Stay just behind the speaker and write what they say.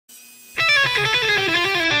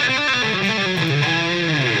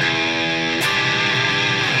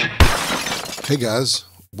Hey guys,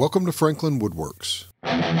 welcome to Franklin Woodworks.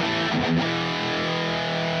 I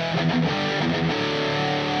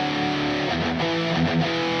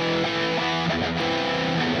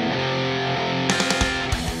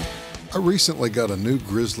recently got a new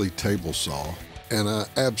Grizzly table saw, and I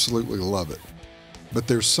absolutely love it. But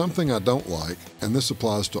there's something I don't like, and this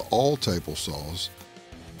applies to all table saws,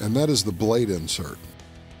 and that is the blade insert.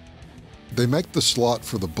 They make the slot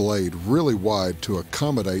for the blade really wide to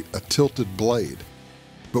accommodate a tilted blade.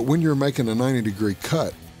 But when you're making a 90-degree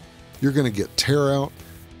cut, you're going to get tear out,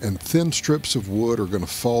 and thin strips of wood are going to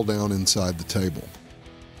fall down inside the table.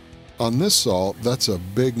 On this saw, that's a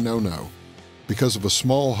big no-no, because of a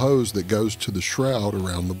small hose that goes to the shroud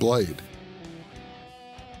around the blade.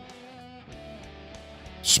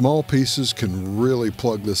 Small pieces can really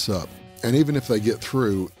plug this up, and even if they get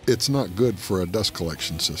through, it's not good for a dust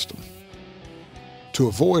collection system. To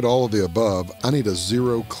avoid all of the above, I need a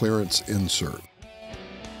zero clearance insert.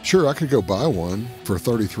 Sure, I could go buy one for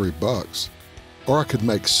 $33, or I could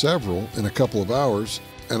make several in a couple of hours,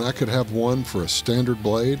 and I could have one for a standard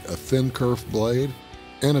blade, a thin kerf blade,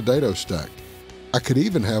 and a dado stack. I could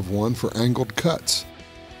even have one for angled cuts,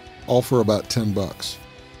 all for about $10.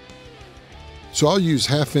 So I'll use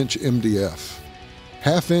 1/2 inch MDF.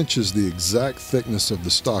 1/2 inch is the exact thickness of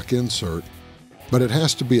the stock insert, but it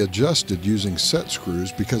has to be adjusted using set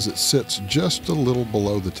screws because it sits just a little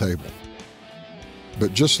below the table.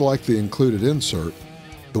 But just like the included insert,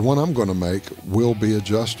 the one I'm going to make will be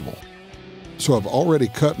adjustable. So I've already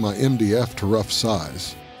cut my MDF to rough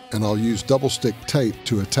size, and I'll use double stick tape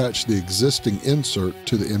to attach the existing insert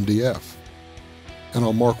to the MDF. And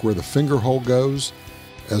I'll mark where the finger hole goes,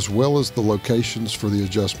 as well as the locations for the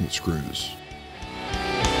adjustment screws.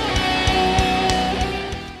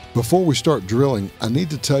 Before we start drilling, I need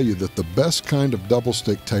to tell you that the best kind of double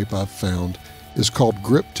stick tape I've found is called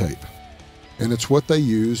grip tape, and it's what they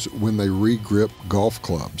use when they re-grip golf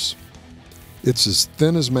clubs. It's as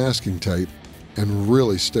thin as masking tape and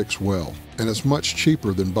really sticks well, and it's much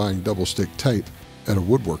cheaper than buying double stick tape at a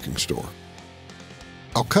woodworking store.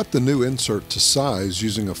 I'll cut the new insert to size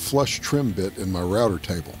using a flush trim bit in my router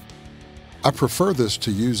table. I prefer this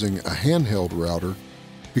to using a handheld router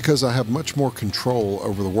because I have much more control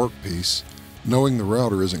over the workpiece, knowing the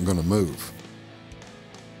router isn't going to move.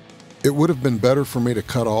 It would have been better for me to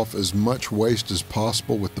cut off as much waste as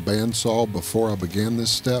possible with the bandsaw before I began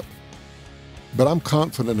this step, but I'm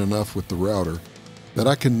confident enough with the router that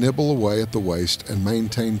I can nibble away at the waste and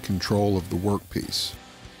maintain control of the workpiece.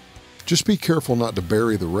 Just be careful not to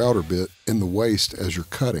bury the router bit in the waste as you're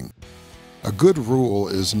cutting. A good rule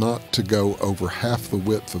is not to go over half the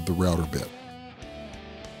width of the router bit.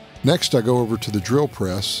 Next, I go over to the drill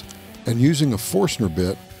press, and using a Forstner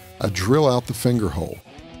bit, I drill out the finger hole.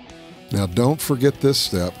 Now don't forget this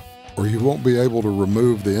step, or you won't be able to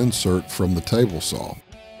remove the insert from the table saw.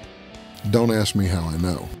 Don't ask me how I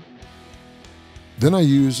know. Then I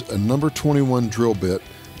use a number 21 drill bit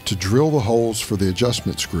to drill the holes for the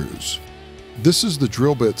adjustment screws. This is the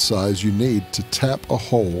drill bit size you need to tap a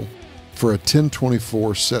hole for a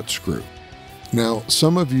 1024 set screw. Now,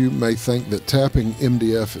 some of you may think that tapping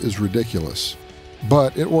MDF is ridiculous,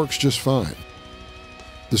 but it works just fine.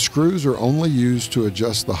 The screws are only used to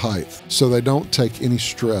adjust the height, so they don't take any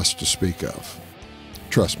stress to speak of.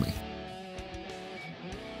 Trust me.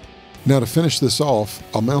 Now to finish this off,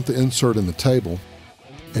 I'll mount the insert in the table,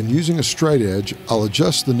 and using a straight edge, I'll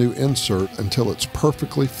adjust the new insert until it's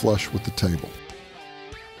perfectly flush with the table.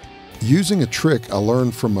 Using a trick I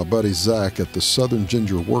learned from my buddy Zach at the Southern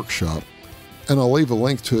Ginger Workshop, and I'll leave a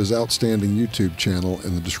link to his outstanding YouTube channel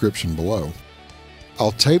in the description below,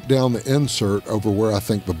 I'll tape down the insert over where I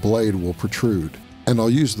think the blade will protrude, and I'll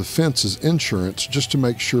use the fence as insurance just to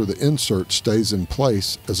make sure the insert stays in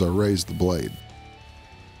place as I raise the blade.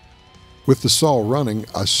 With the saw running,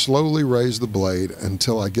 I slowly raise the blade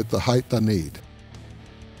until I get the height I need.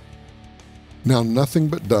 Now nothing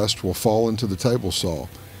but dust will fall into the table saw,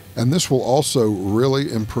 and this will also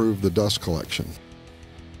really improve the dust collection.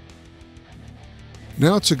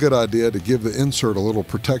 Now it's a good idea to give the insert a little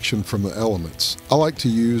protection from the elements. I like to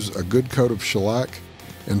use a good coat of shellac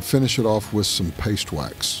and finish it off with some paste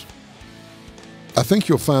wax. I think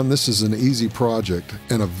you'll find this is an easy project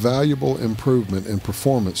and a valuable improvement in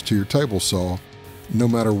performance to your table saw, no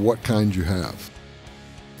matter what kind you have.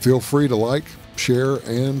 Feel free to like, share,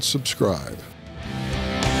 and subscribe.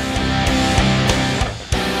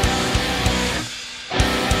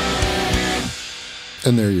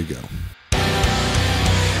 And there you go.